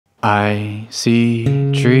I see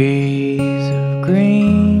trees of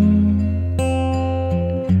green,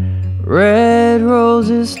 red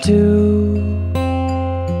roses too.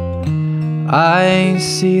 I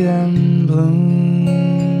see them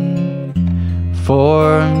bloom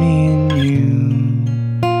for me and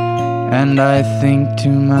you, and I think to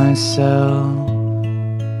myself,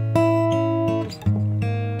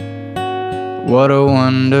 what a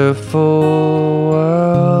wonderful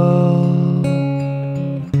world.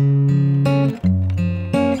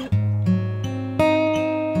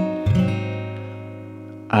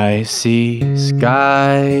 I see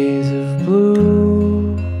skies of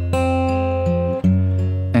blue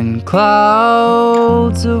and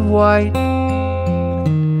clouds of white,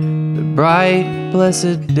 the bright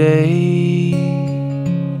blessed day,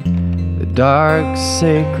 the dark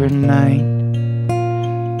sacred night,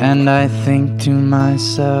 and I think to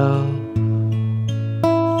myself,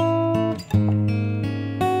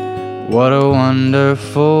 what a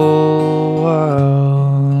wonderful world.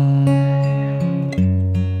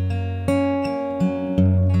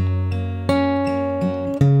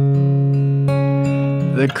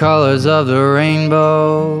 The colors of the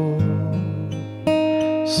rainbow,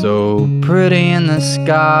 so pretty in the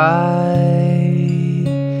sky,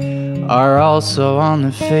 are also on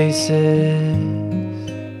the faces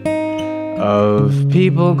of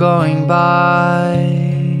people going by.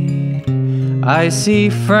 I see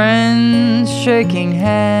friends shaking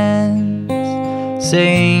hands,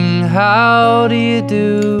 saying, how do you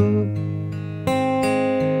do?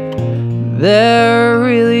 They're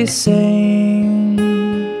really saying,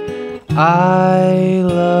 I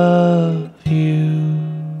love you.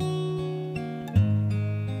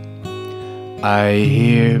 I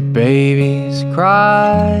hear babies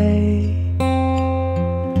cry,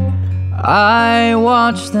 I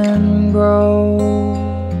watch them grow.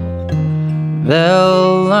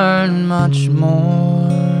 They'll learn much more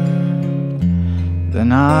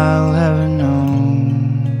than I'll ever know,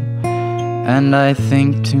 and I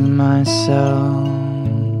think to myself,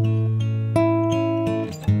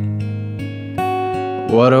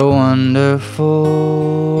 what a wonderful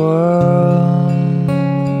world.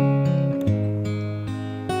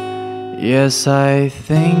 Yes, I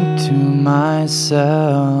think to myself,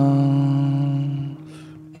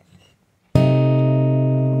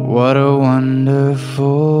 what a wonderful